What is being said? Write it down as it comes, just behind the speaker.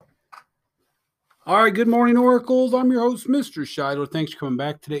All right, good morning, Oracles. I'm your host, Mr. Scheidler. Thanks for coming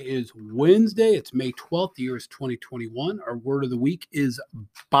back. Today is Wednesday. It's May 12th. The year is 2021. Our word of the week is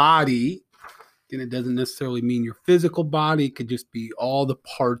body. And it doesn't necessarily mean your physical body. It could just be all the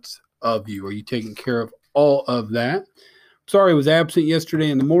parts of you. Are you taking care of all of that? Sorry, I was absent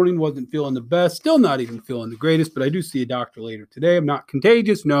yesterday in the morning. Wasn't feeling the best. Still not even feeling the greatest, but I do see a doctor later today. I'm not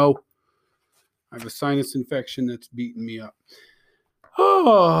contagious. No. I have a sinus infection that's beating me up.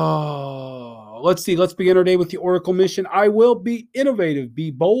 Oh, let's see. Let's begin our day with the Oracle mission. I will be innovative,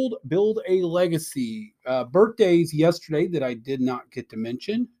 be bold, build a legacy. Birthdays yesterday that I did not get to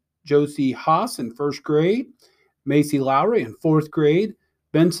mention. Josie Haas in first grade, Macy Lowry in fourth grade,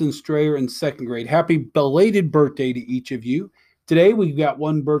 Benson Strayer in second grade. Happy belated birthday to each of you. Today we've got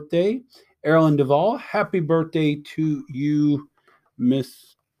one birthday, Erilyn Duvall. Happy birthday to you,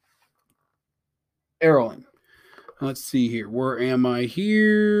 Miss Erilyn. Let's see here. Where am I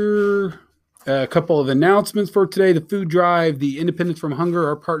here? A couple of announcements for today. The food drive, the Independence from Hunger,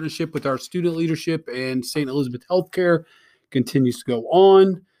 our partnership with our student leadership and St. Elizabeth Healthcare continues to go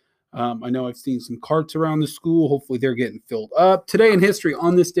on. I know I've seen some carts around the school. Hopefully they're getting filled up. Today in history,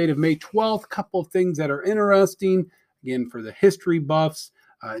 on this date of May 12th, a couple of things that are interesting. Again, for the history buffs,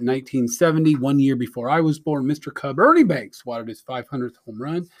 in 1970, 1 year before I was born, Mr. Cub Ernie Banks swatted his 500th home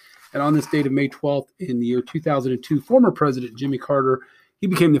run. And on this date of May 12th, in the year 2002, former President Jimmy Carter, he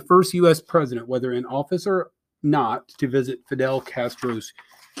became the first U.S. president, whether in office or not, to visit Fidel Castro's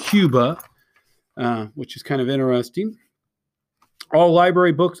Cuba, which is kind of interesting. All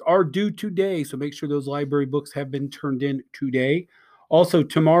library books are due today, so make sure those library books have been turned in today. Also,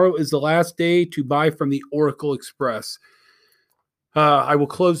 tomorrow is the last day to buy from the Oracle Express. I will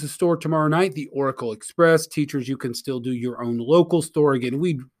close the store tomorrow night, the Oracle Express. Teachers, you can still do your own local store. Again,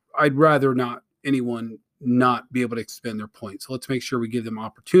 I'd rather not anyone not be able to expend their points. So let's make sure we give them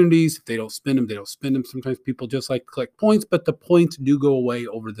opportunities. If they don't spend them, they don't spend them. Sometimes people just like to collect points, but the points do go away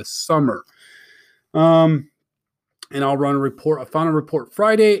over the summer. And I'll run a final report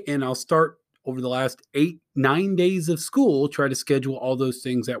Friday, and I'll start over the last 9 days of school, try to schedule all those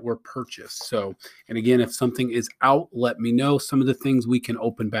things that were purchased. So, and again, if something is out, let me know. Some of the things we can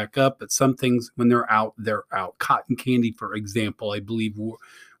open back up, but some things, when they're out, they're out. Cotton candy, for example, I believe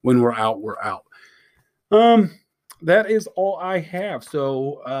when we're out, we're out. That is all I have.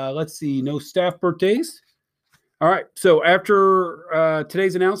 So let's see, no staff birthdays. All right. So after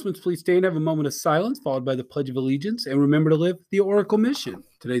today's announcements, please stand, have a moment of silence, followed by the Pledge of Allegiance, and remember to live the Oracle mission.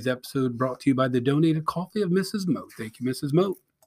 Today's episode brought to you by the donated coffee of Mrs. Moat. Thank you, Mrs. Moat.